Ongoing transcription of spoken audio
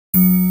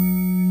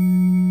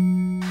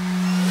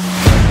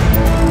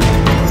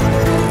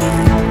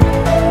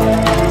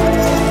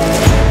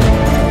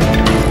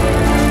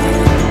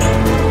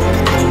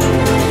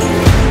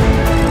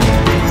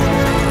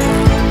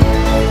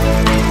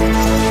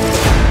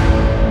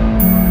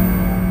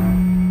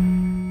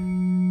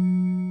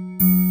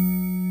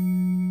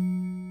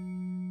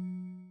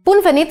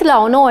venit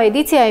la o nouă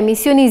ediție a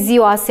emisiunii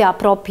Ziua se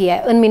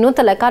apropie. În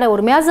minutele care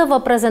urmează vă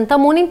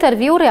prezentăm un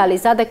interviu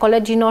realizat de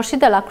colegii noștri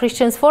de la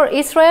Christians for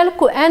Israel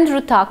cu Andrew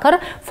Tucker,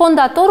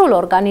 fondatorul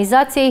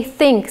organizației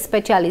Think,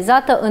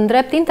 specializată în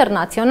drept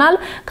internațional,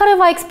 care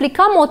va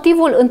explica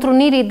motivul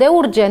întrunirii de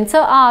urgență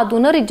a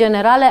Adunării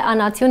Generale a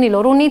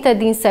Națiunilor Unite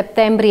din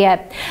septembrie.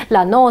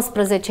 La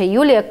 19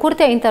 iulie,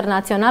 Curtea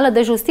Internațională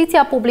de Justiție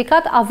a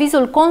publicat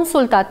avizul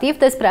consultativ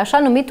despre așa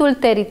numitul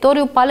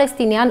teritoriu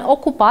palestinian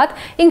ocupat,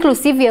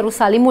 inclusiv Ierusalimul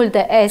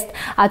de Est.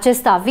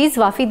 Acest aviz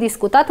va fi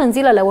discutat în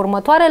zilele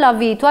următoare la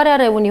viitoarea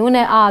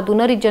reuniune a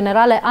Adunării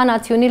Generale a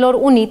Națiunilor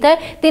Unite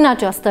din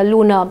această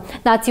lună.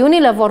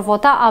 Națiunile vor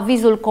vota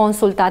avizul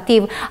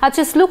consultativ.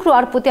 Acest lucru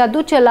ar putea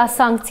duce la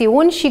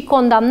sancțiuni și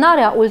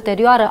condamnarea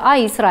ulterioară a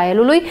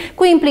Israelului,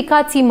 cu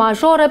implicații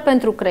majore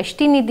pentru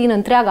creștinii din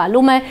întreaga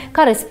lume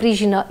care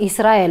sprijină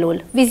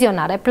Israelul.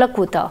 Vizionare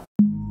plăcută!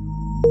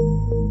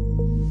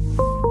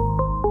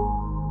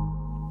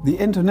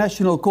 The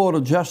International Court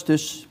of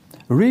Justice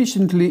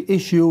recently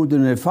issued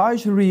an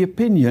advisory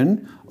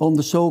opinion on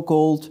the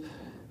so-called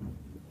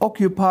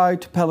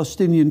occupied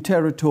Palestinian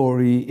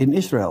territory in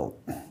Israel.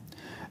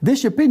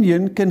 This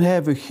opinion can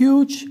have a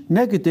huge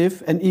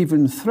negative and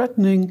even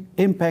threatening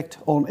impact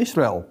on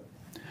Israel.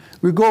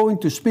 We're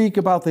going to speak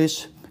about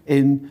this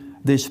in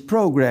this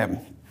program.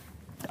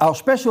 Our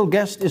special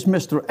guest is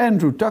Mr.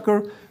 Andrew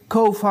Tucker,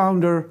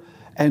 co-founder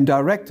and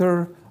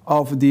director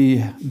of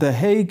the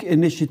Hague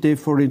Initiative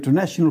for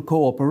International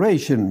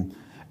Cooperation.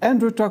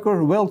 Andrew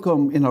Tucker,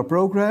 welcome in our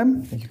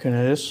program. Thank you,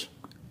 Cornelius.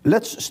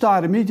 Let's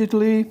start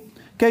immediately.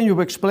 Can you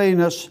explain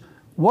us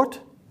what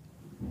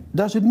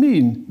does it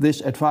mean,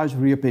 this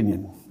advisory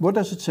opinion? What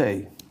does it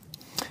say?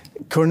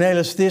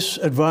 Cornelius, this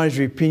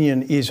advisory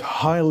opinion is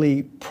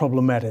highly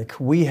problematic.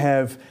 We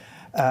have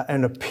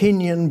an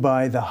opinion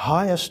by the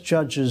highest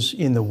judges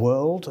in the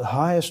world, the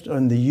highest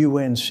in the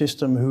UN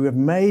system, who have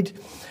made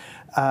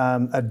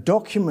a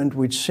document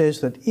which says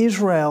that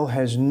Israel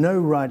has no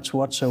rights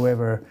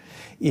whatsoever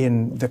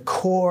in the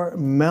core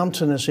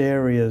mountainous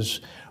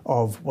areas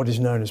of what is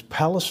known as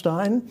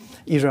Palestine.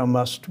 Israel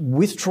must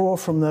withdraw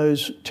from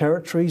those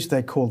territories.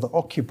 They call the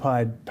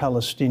occupied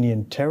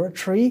Palestinian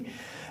territory,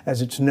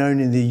 as it's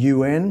known in the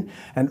UN,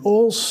 and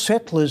all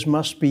settlers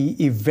must be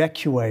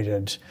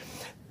evacuated.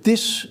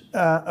 This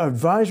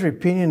advisory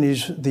opinion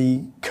is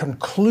the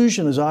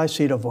conclusion, as I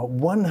see it, of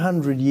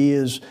 100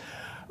 years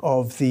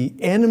of the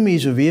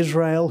enemies of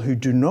Israel who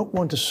do not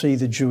want to see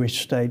the Jewish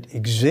state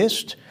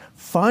exist,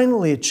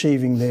 finally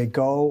achieving their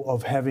goal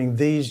of having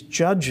these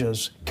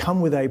judges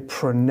come with a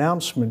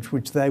pronouncement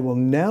which they will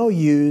now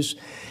use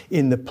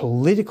in the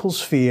political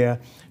sphere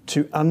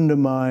to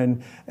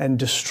undermine and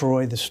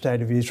destroy the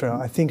state of Israel.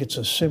 I think it's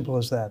as simple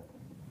as that.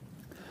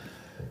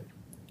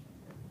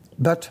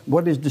 But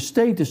what is the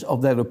status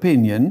of that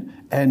opinion,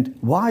 and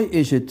why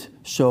is it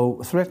so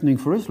threatening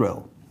for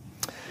Israel?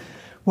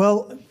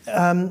 Well,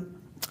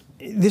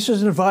 this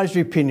is an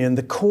advisory opinion.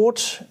 The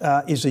court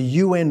is a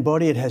UN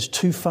body. It has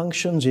two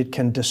functions. It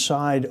can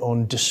decide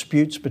on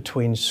disputes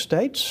between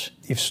states.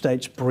 If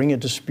states bring a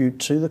dispute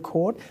to the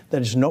court,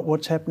 that is not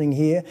what's happening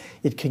here.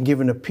 It can give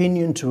an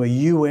opinion to a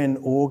UN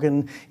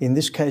organ. In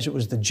this case, it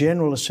was the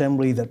General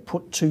Assembly that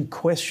put two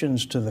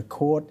questions to the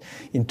court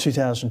in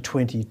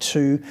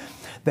 2022.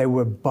 They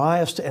were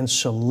biased and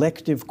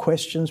selective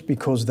questions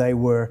because they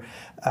were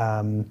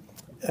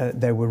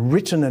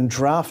written and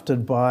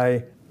drafted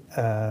by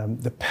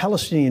the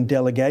Palestinian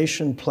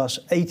delegation plus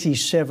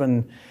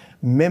 87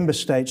 member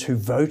states who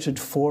voted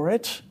for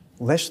it,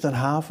 less than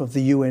half of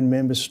the UN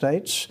member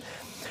states.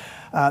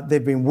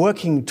 They've been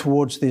working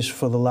towards this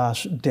for the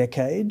last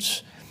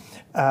decades.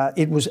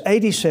 It was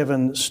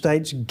 87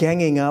 states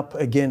ganging up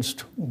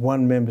against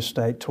one member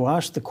state to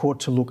ask the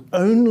court to look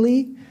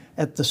only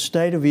at the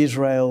state of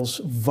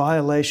Israel's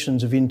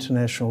violations of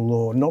international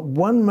law. Not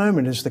one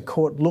moment has the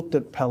court looked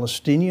at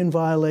Palestinian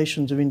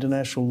violations of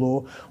international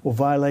law or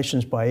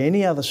violations by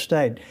any other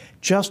state,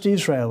 just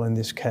Israel in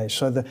this case.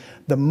 So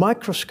the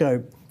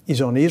microscope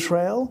is on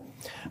Israel,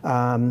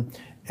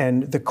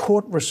 and the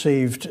court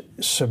received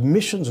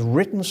submissions,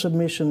 written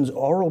submissions,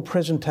 oral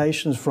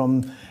presentations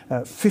from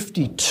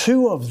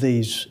 52 of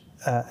these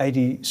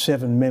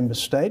 87 member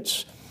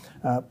states,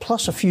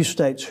 plus a few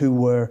states who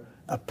were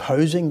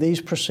opposing these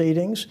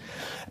proceedings.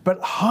 But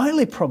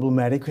highly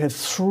problematic, we have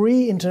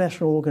three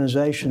international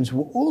organizations who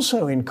were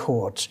also in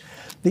court.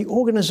 The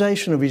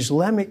Organization of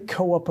Islamic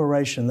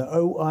Cooperation, the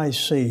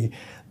OIC,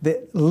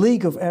 the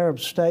League of Arab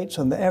States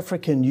and the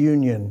African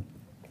Union.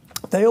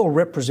 They all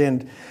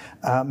represent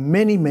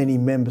many, many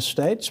member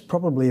states,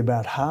 probably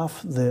about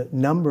half the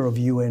number of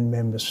UN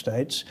member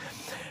states,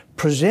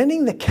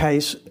 presenting the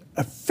case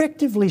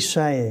effectively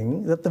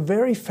saying that the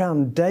very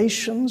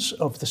foundations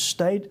of the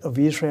state of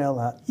Israel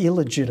are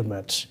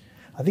illegitimate.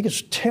 I think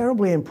it's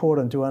terribly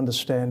important to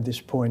understand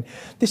this point.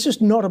 This is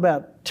not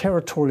about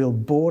territorial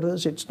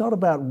borders. It's not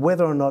about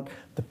whether or not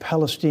the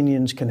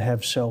Palestinians can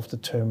have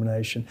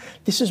self-determination.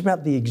 This is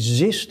about the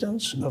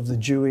existence of the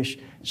Jewish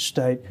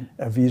state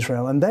of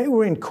Israel. And they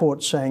were in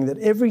court saying that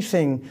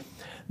everything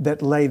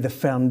that lay the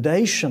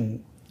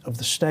foundation of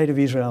the State of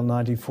Israel in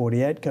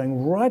 1948,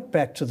 going right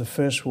back to the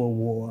First World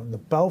War, the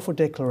Balfour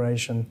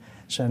Declaration,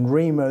 San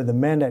Remo, the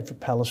Mandate for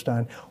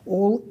Palestine,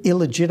 all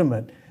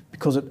illegitimate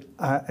because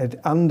it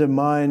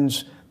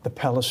undermines the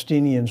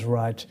Palestinians'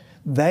 right.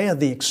 They are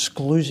the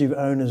exclusive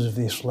owners of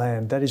this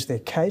land. That is their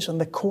case,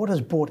 and the court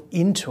has bought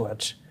into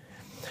it.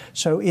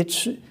 So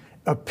its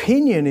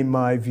opinion, in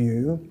my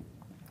view,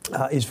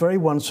 is very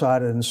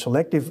one-sided and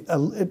selective.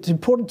 It's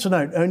important to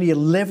note, only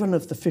 11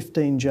 of the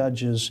 15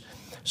 judges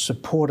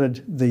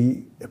supported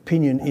the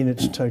opinion in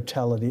its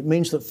totality. It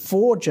means that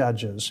 4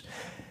 judges,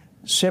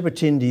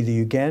 Sebutindi,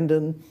 the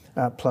Ugandan,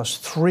 plus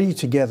 3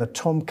 together,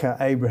 Tomka,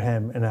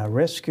 Abraham and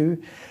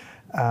Arescu,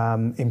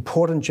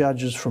 important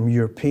judges from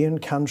European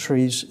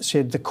countries,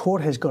 said the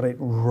court has got it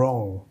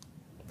wrong.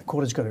 The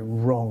court has got it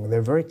wrong.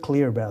 They're very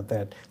clear about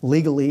that,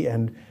 legally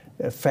and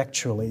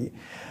factually.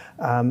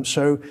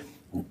 So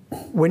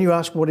when you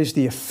ask what is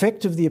the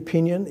effect of the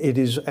opinion,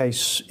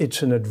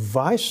 it's an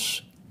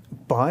advice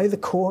by the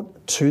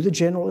court to the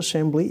General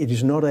Assembly. It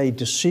is not a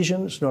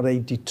decision, it's not a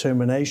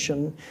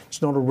determination,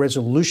 it's not a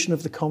resolution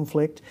of the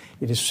conflict.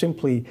 It is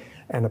simply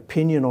an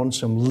opinion on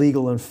some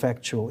legal and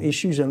factual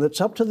issues, and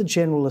it's up to the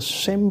General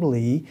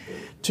Assembly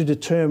to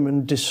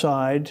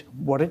decide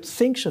what it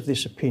thinks of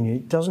this opinion.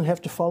 It doesn't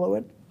have to follow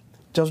it,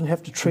 it doesn't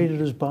have to treat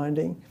it as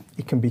binding.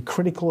 It can be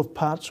critical of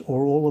parts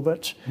or all of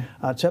it.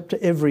 It's up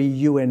to every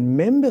UN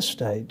member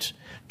state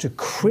to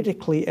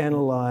critically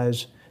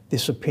analyse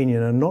this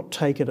opinion and not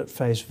take it at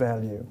face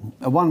value.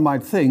 One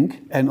might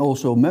think, and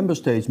also member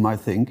states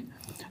might think,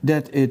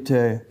 that it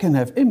can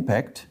have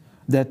impact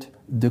that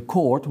the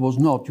court was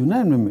not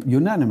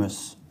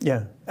unanimous.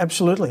 Yeah,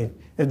 absolutely.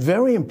 It's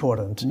very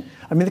important.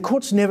 I mean, the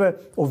court's never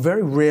or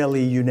very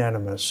rarely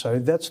unanimous, so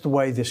that's the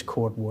way this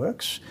court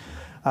works.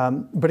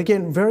 But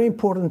again, very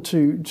important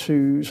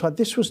so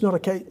this was not a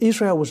case.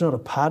 Israel was not a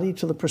party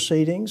to the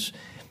proceedings,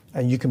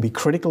 and you can be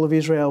critical of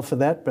Israel for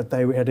that, but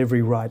they had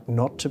every right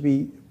not to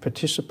be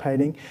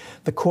participating.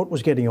 The court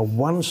was getting a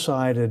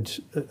one-sided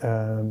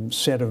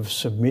set of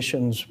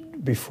submissions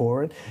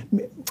before it.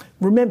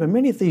 Remember,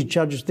 many of these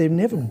judges, they've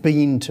never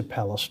been to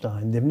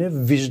Palestine, they've never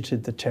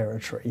visited the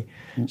territory,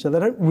 so they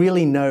don't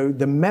really know.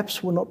 The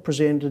maps were not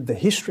presented, the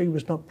history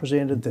was not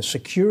presented, the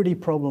security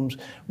problems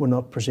were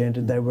not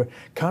presented. They were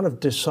kind of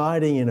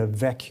deciding in a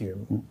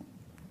vacuum.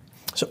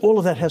 So all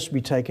of that has to be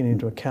taken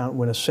into account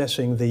when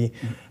assessing the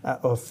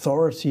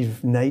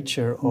authoritative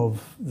nature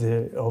of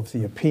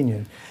the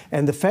opinion.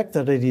 And the fact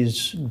that it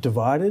is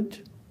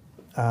divided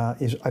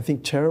is, I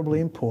think, terribly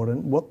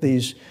important. What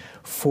these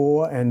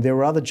 4, and there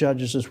were other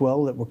judges as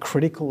well that were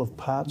critical of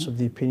parts of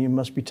the opinion,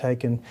 must be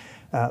taken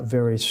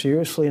very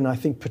seriously. And I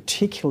think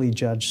particularly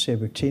Judge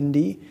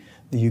Sebutindi,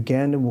 the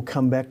Ugandan, will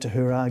come back to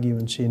her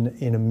arguments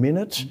in a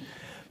minute.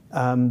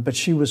 But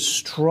she was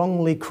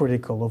strongly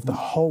critical of the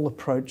whole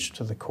approach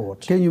to the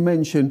court. Can you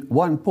mention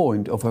one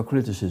point of her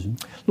criticism?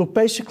 Look,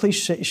 basically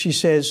she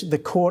says the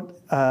court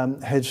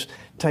has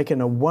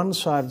taken a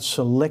one-sided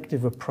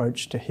selective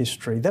approach to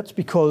history. That's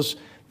because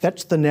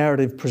that's the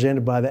narrative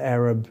presented by the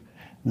Arab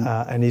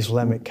and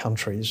Islamic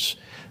countries.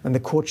 And the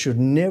court should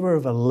never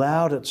have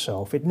allowed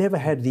itself, it never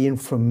had the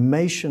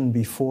information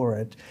before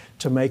it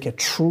to make a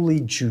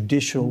truly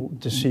judicial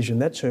decision.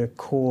 That's her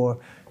core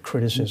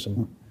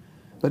criticism.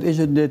 But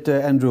isn't it,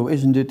 Andrew,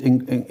 isn't it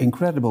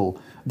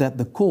incredible that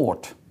the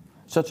court,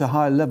 such a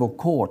high-level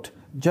court,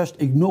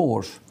 just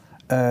ignores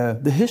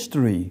the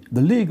history,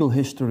 the legal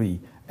history,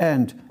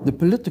 and the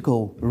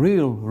political,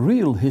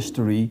 real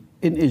history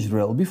in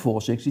Israel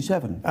before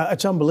 '67?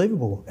 It's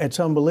unbelievable.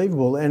 It's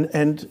unbelievable.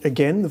 And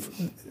again,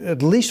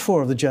 at least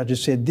 4 of the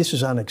judges said this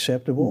is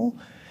unacceptable,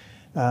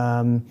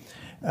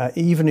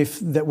 even if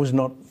that was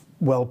not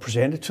well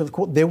presented to the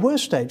court. There were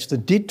states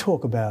that did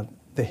talk about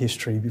the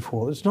history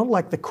before. It's not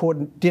like the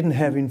court didn't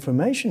have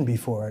information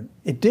before it.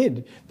 It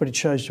did, but it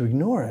chose to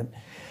ignore it.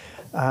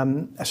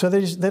 So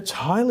that's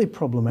highly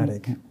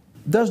problematic.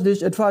 Does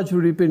this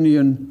advisory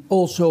opinion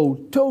also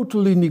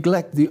totally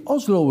neglect the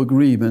Oslo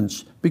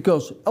agreements?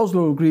 Because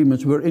Oslo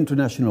agreements were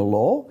international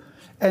law,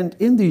 and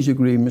in these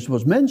agreements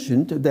was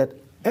mentioned that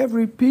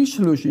every peace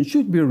solution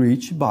should be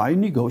reached by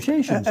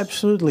negotiations.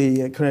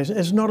 Absolutely, correct.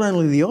 It's not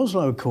only the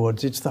Oslo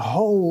Accords, it's the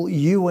whole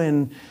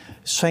UN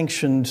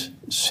sanctioned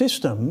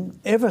system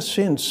ever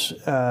since,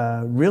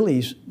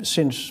 really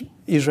since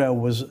Israel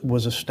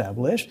was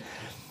established.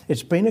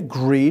 It's been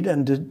agreed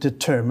and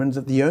determined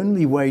that the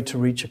only way to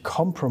reach a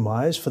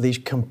compromise for these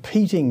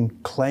competing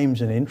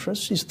claims and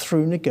interests is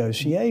through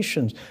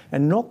negotiations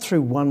and not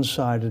through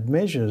one-sided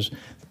measures.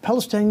 The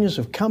Palestinians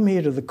have come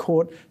here to the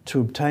court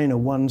to obtain a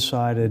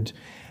one-sided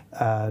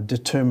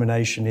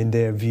determination in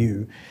their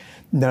view.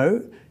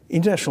 No.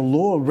 International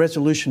law,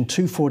 Resolution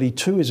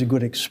 242 is a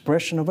good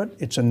expression of it.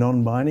 It's a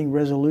non-binding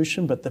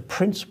resolution, but the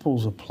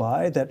principles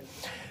apply that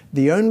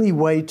the only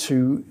way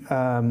to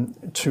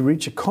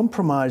reach a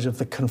compromise of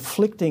the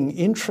conflicting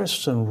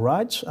interests and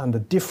rights under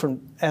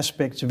different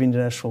aspects of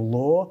international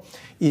law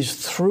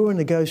is through a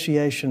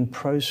negotiation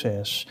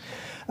process.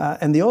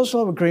 And the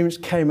Oslo agreements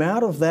came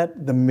out of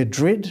that. The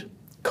Madrid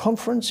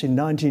Conference in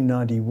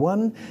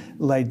 1991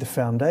 laid the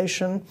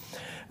foundation,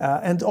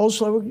 and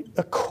Oslo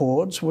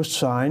Accords were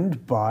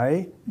signed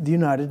by the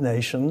United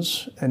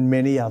Nations and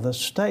many other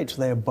states.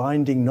 They are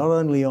binding not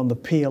only on the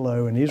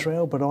PLO and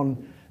Israel, but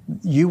on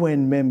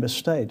UN member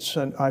states.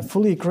 And I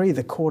fully agree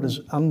the court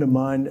has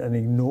undermined and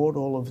ignored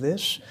all of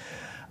this.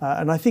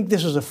 And I think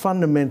this is a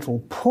fundamental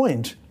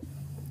point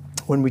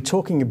when we're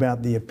talking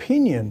about the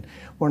opinion.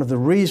 One of the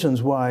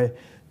reasons why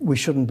we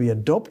shouldn't be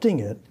adopting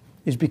it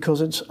is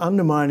because it's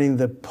undermining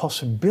the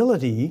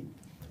possibility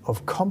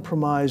of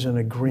compromise and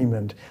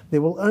agreement.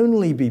 There will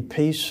only be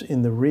peace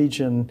in the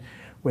region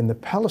when the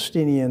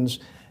Palestinians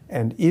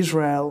and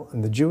Israel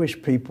and the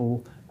Jewish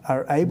people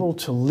are able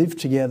to live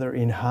together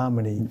in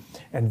harmony.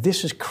 And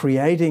this is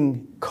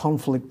creating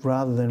conflict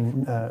rather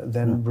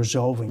than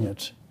resolving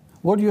it.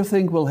 What do you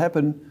think will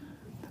happen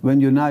when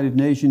the United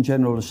Nations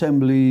General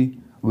Assembly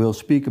will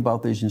speak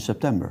about this in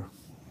September?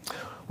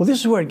 Well, this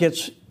is where it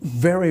gets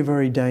very,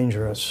 very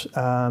dangerous.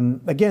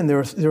 Again, there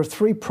are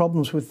three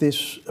problems with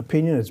this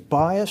opinion. It's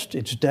biased,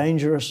 it's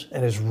dangerous,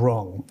 and it's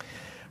wrong,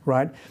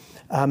 right?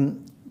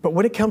 But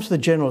when it comes to the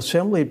General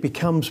Assembly, it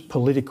becomes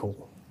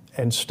political.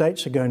 And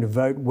states are going to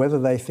vote whether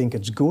they think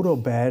it's good or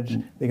bad.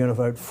 They're going to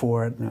vote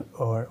for it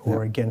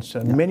or against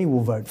it. And many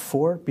will vote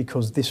for it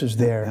because this is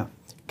their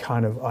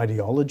kind of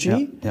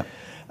ideology.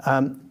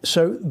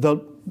 So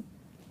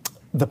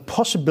the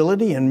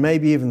possibility and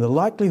maybe even the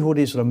likelihood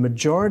is that a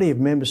majority of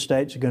member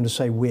states are going to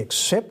say, we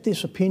accept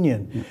this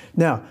opinion.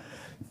 Now,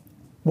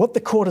 what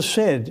the court has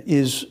said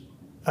is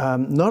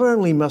not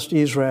only must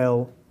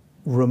Israel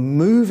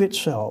remove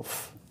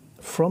itself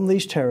from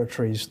these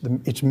territories,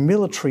 its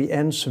military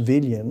and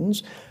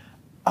civilians,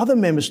 other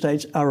member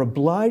states are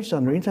obliged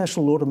under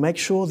international law to make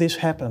sure this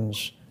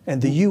happens.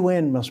 And the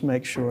UN must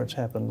make sure it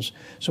happens.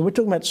 So we're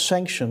talking about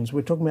sanctions,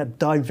 we're talking about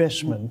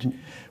divestment,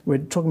 we're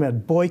talking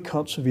about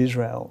boycotts of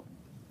Israel.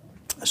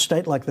 A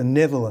state like the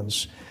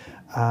Netherlands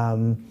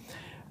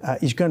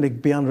is going to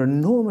be under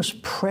enormous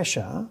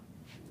pressure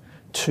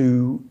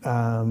to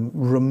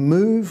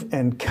remove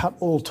and cut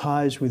all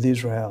ties with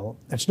Israel.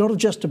 It's not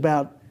just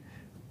about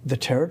the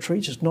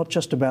territories, it's not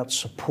just about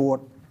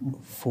support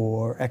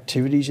for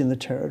activities in the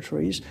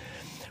territories.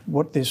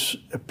 What this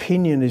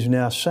opinion is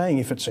now saying,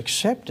 if it's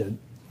accepted,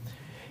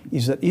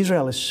 is that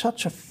Israel is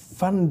such a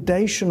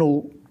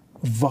foundational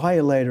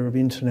violator of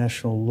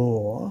international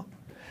law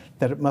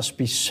that it must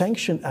be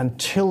sanctioned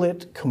until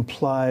it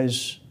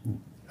complies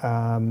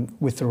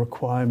with the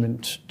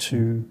requirement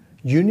to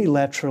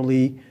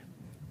unilaterally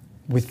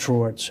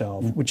withdraw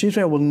itself, which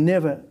Israel will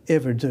never,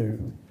 ever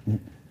do.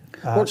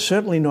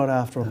 Certainly not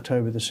after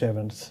October the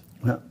 7th.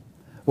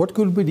 What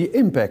could be the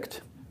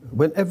impact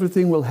when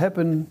everything will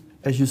happen,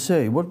 as you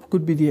say? What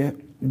could be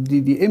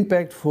the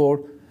impact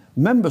for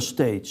member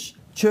states,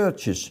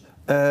 churches,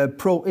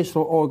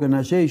 pro-Israel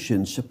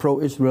organizations,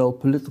 pro-Israel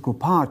political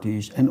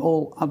parties, and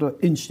all other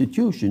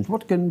institutions?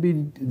 What can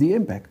be the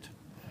impact?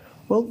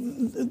 Well,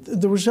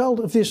 the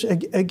result of this,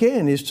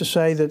 again, is to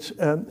say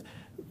that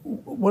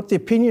what the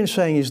opinion is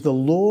saying is the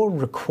law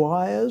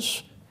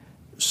requires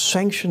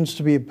sanctions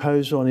to be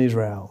imposed on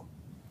Israel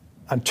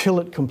until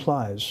it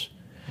complies.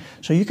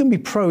 So you can be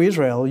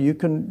pro-Israel, you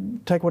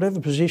can take whatever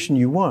position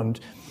you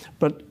want,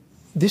 but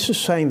this is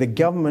saying the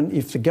government,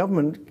 if the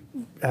government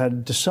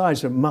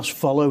decides that it must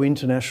follow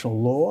international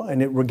law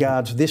and it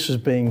regards this as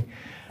being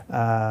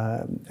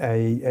a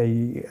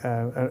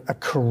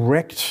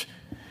correct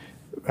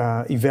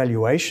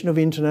evaluation of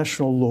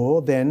international law,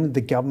 then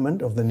the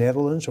government of the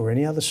Netherlands or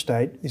any other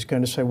state is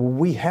going to say, well,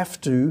 we have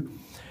to,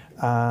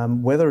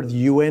 whether the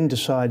UN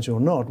decides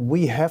or not,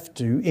 we have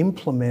to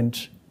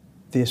implement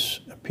this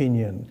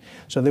opinion.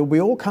 So there will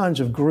be all kinds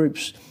of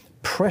groups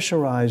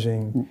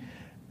pressurizing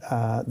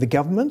the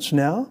governments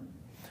now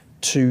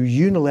to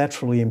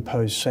unilaterally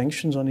impose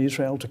sanctions on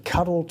Israel, to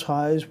cut all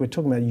ties. We're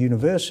talking about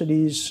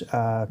universities,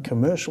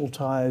 commercial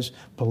ties,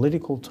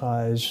 political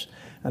ties,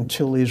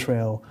 until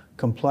Israel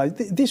complies.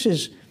 This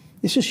is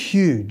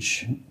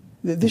huge.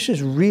 This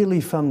is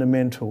really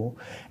fundamental,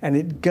 and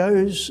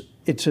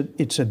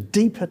it's a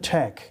deep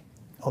attack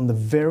on the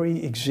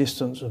very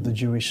existence of the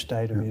Jewish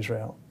state of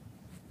Israel.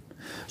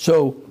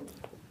 So,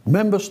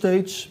 member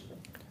states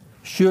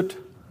should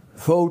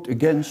vote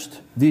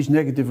against these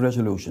negative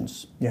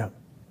resolutions. Yeah,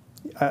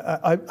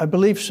 I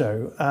believe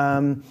so.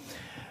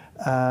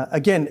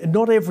 Again,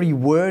 not every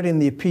word in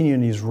the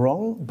opinion is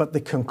wrong, but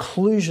the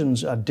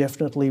conclusions are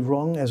definitely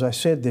wrong. As I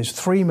said, there's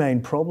three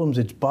main problems.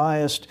 It's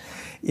biased,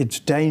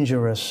 it's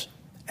dangerous,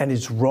 and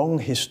it's wrong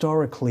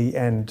historically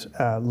and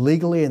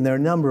legally. And there are a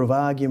number of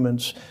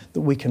arguments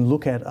that we can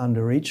look at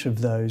under each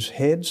of those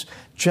heads.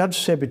 Judge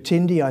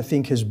Sebetindi, I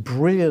think, has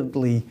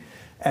brilliantly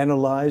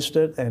analysed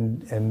it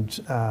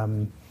and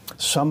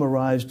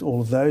summarised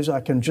all of those.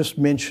 I can just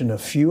mention a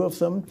few of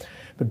them.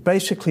 But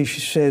basically, she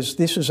says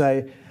this is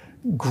a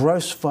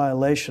gross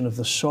violation of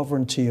the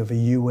sovereignty of a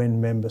UN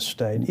member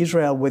state.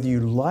 Israel, whether you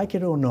like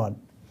it or not,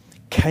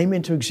 came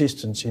into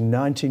existence in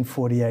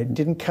 1948. It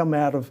didn't come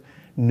out of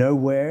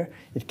nowhere.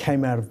 It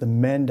came out of the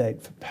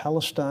mandate for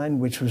Palestine,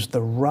 which was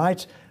the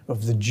right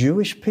of the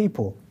Jewish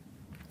people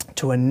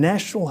to a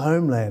national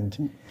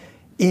homeland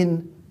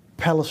in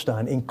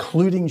Palestine,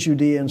 including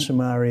Judea and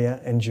Samaria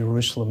and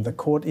Jerusalem. The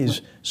court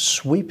is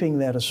sweeping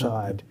that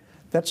aside.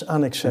 That's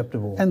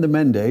unacceptable. And the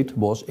mandate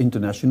was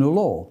international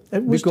law.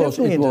 It was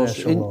definitely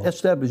international law.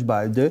 Established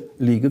by the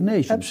League of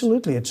Nations.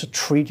 Absolutely. It's a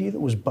treaty that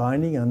was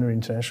binding under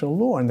international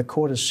law, and the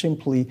court has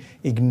simply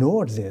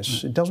ignored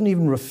this. It doesn't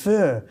even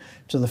refer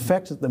to the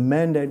fact that the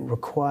mandate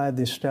required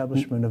the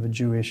establishment of a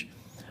Jewish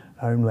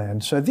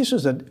homeland. So this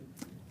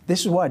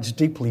is why it's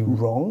deeply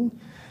wrong.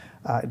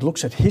 It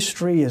looks at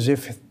history as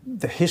if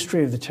the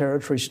history of the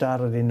territory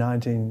started in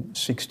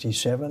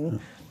 1967.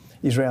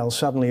 Israel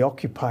suddenly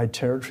occupied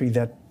territory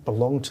that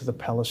belonged to the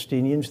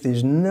Palestinians.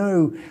 There's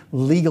no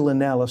legal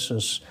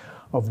analysis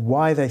of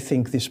why they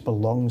think this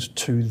belongs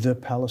to the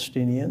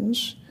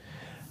Palestinians.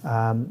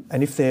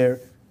 And if their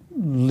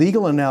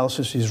legal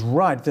analysis is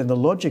right, then the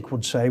logic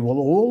would say, well,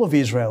 all of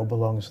Israel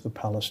belongs to the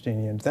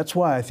Palestinians. That's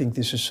why I think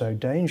this is so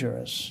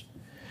dangerous.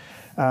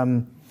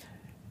 It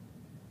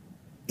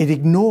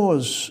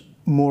ignores,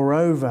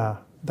 moreover,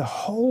 the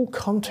whole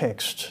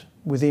context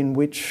within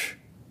which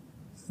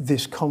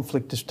this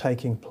conflict is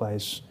taking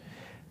place.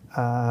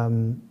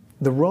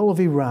 The role of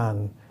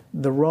Iran,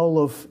 the role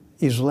of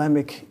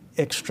Islamic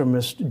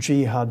extremist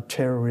jihad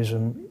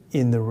terrorism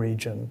in the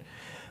region,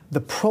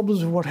 the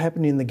problems of what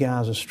happened in the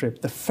Gaza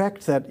Strip, the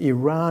fact that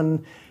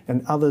Iran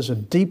and others are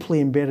deeply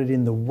embedded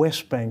in the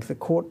West Bank. The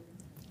court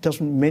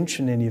doesn't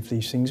mention any of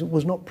these things. It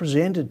was not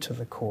presented to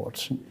the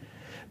courts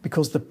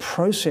because the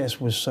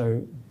process was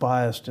so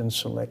biased and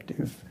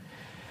selective.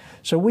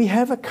 So we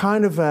have a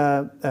kind of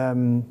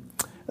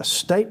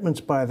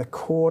statements by the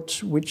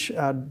courts which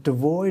are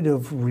devoid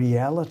of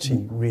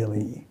reality,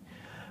 really.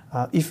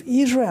 If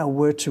Israel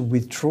were to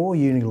withdraw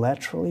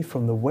unilaterally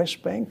from the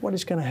West Bank, what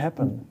is going to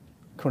happen,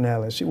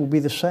 Cornelis? It will be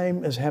the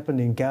same as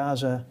happened in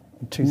Gaza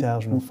in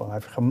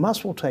 2005.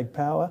 Hamas will take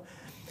power,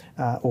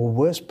 or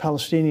worse,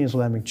 Palestinian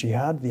Islamic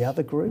Jihad, the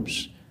other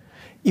groups.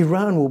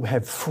 Iran will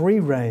have free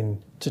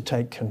rein to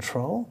take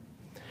control.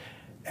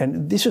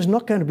 And this is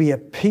not going to be a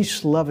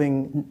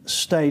peace-loving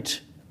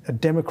state, a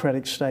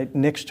democratic state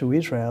next to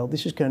Israel.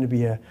 This is going to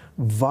be a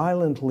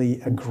violently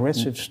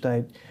aggressive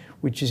state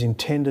which is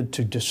intended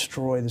to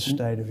destroy the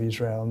state of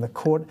Israel. And the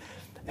court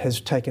has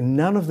taken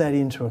none of that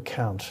into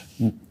account.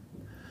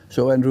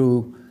 So,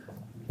 Andrew,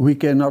 we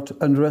cannot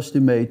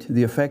underestimate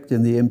the effect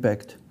and the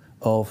impact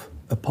of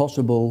a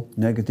possible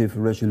negative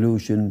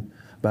resolution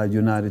by the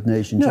United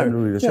Nations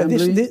General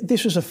Assembly.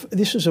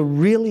 This is a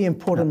really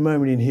important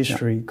moment in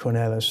history,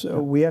 Cornelis.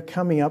 We are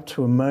coming up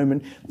to a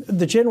moment.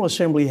 The General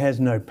Assembly has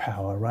no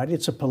power, right?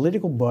 It's a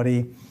political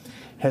body,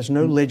 has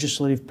no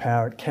legislative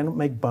power. It cannot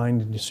make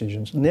binding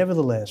decisions.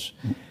 Nevertheless,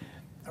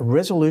 a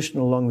resolution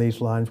along these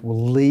lines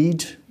will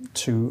lead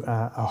to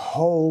a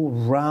whole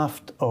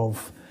raft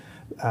of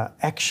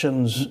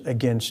actions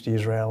against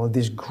Israel, and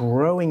this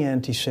growing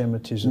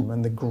anti-Semitism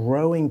and the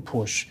growing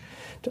push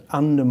to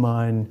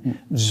undermine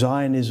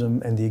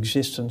Zionism and the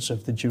existence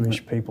of the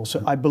Jewish people.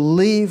 So I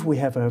believe we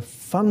have a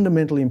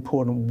fundamentally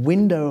important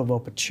window of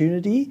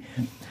opportunity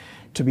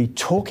to be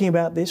talking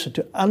about this and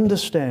to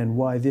understand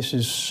why this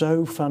is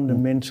so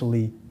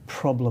fundamentally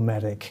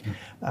problematic.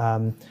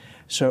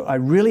 So I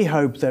really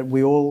hope that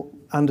we all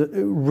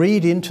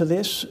read into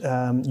this.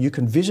 You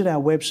can visit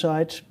our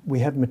website. We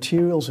have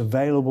materials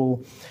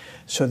available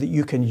so that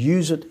you can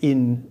use it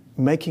in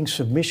making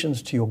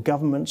submissions to your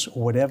governments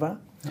or whatever,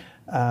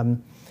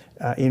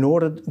 in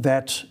order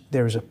that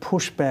there is a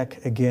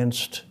pushback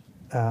against,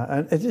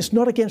 and it's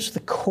not against the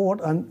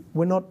court.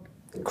 We're not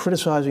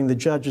criticising the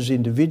judges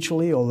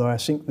individually, although I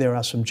think there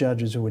are some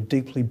judges who are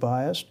deeply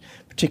biased,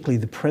 particularly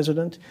the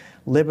president,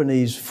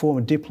 Lebanese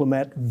former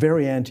diplomat,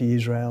 very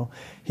anti-Israel.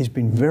 He's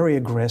been very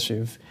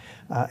aggressive.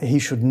 He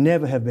should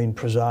never have been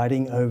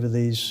presiding over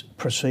these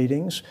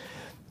proceedings.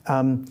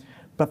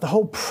 But the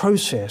whole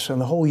process and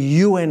the whole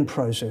UN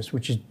process,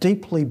 which is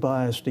deeply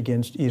biased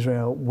against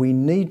Israel, we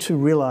need to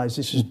realise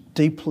this is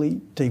deeply,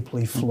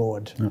 deeply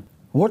flawed.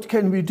 What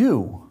can we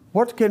do?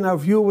 What can our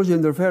viewers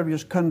in their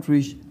various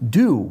countries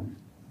do?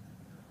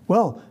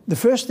 Well, the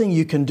first thing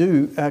you can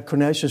do,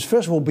 Cornelis, is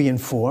first of all be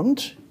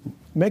informed.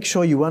 Make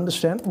sure you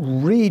understand.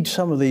 Read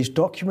some of these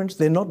documents.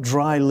 They're not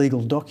dry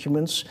legal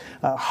documents.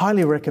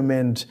 Highly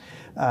recommend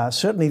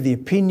certainly the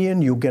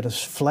opinion. You'll get a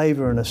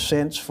flavour and a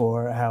sense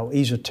for how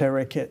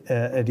esoteric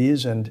it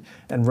is and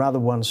rather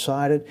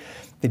one-sided.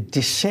 The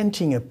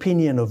dissenting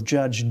opinion of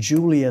Judge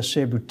Julia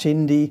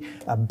Sebutindi,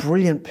 a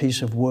brilliant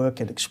piece of work.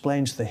 It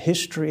explains the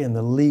history and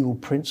the legal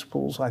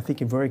principles, I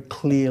think in very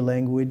clear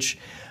language.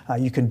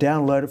 You can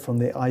download it from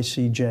the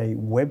ICJ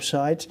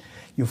website.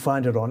 You'll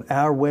find it on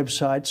our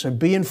website, so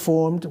be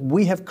informed.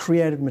 We have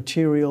created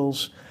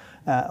materials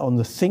on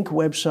the Think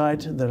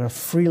website that are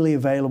freely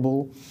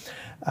available.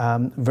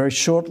 Very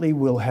shortly,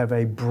 we'll have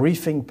a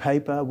briefing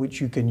paper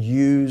which you can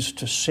use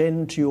to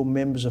send to your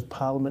members of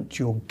parliament,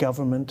 to your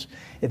government.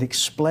 It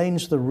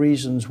explains the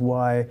reasons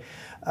why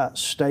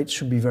states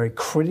should be very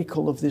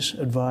critical of this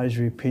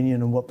advisory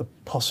opinion and what the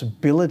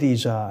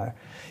possibilities are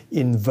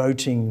in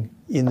voting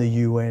in the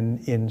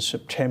UN in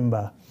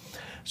September.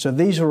 So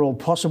these are all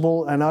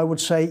possible, and I would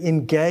say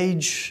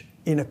engage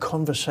in a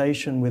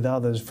conversation with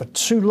others. For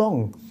too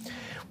long,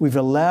 we've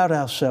allowed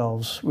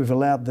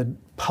the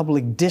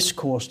public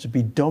discourse to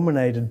be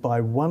dominated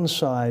by one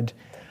side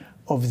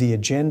of the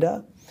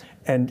agenda.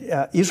 And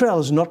Israel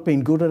has not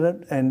been good at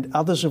it, and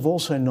others have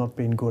also not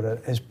been good at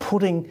it, as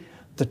putting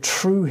the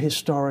true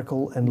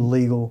historical and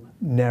legal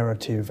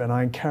narrative. And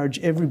I encourage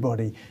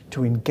everybody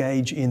to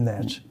engage in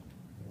that.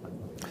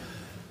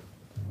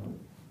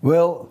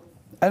 Well,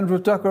 Andrew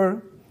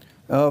Tucker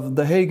of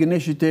the Hague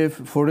Initiative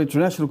for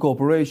International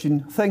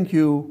Cooperation, thank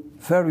you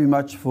very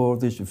much for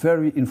this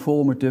very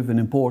informative and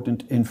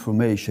important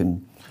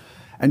information.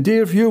 And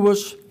dear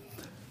viewers,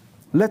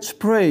 let's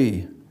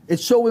pray.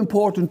 It's so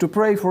important to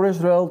pray for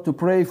Israel, to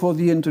pray for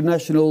the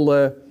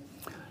international,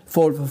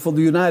 for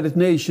the United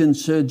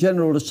Nations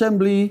General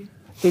Assembly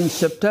in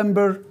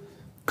September.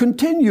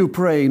 Continue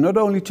praying, not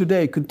only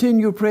today,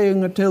 continue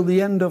praying until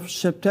the end of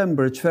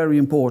September. It's very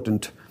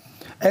important.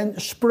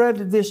 And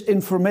spread this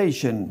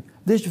information,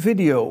 this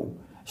video.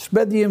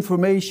 Spread the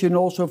information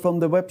also from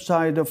the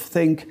website of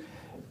Think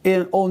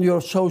on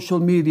your social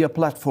media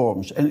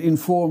platforms and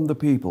inform the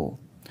people.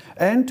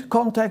 And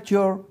contact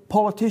your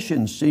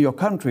politicians in your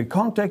country,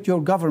 contact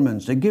your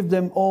governments and give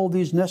them all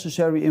these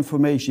necessary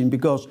information,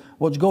 because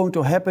what's going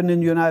to happen in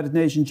the United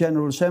Nations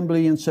General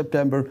Assembly in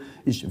September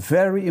is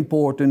very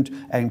important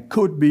and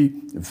could be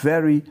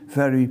very,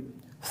 very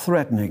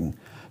threatening.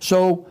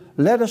 So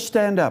let us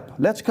stand up.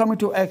 Let's come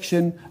into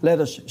action. Let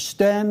us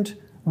stand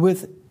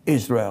with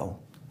Israel.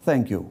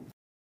 Thank you.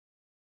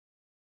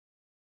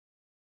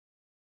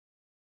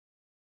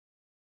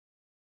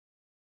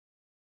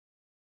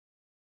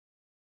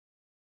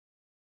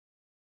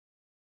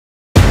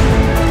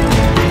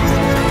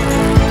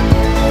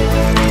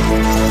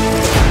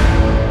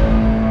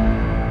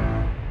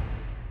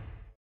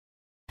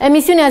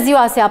 Emisiunea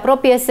Ziua se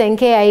apropie, se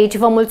încheie aici.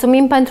 Vă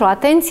mulțumim pentru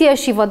atenție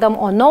și vă dăm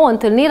o nouă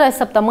întâlnire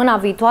săptămâna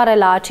viitoare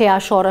la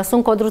aceeași oră.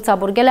 Sunt Codruța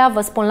Burghelea,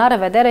 vă spun la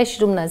revedere și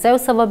Dumnezeu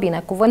să vă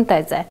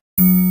binecuvânteze!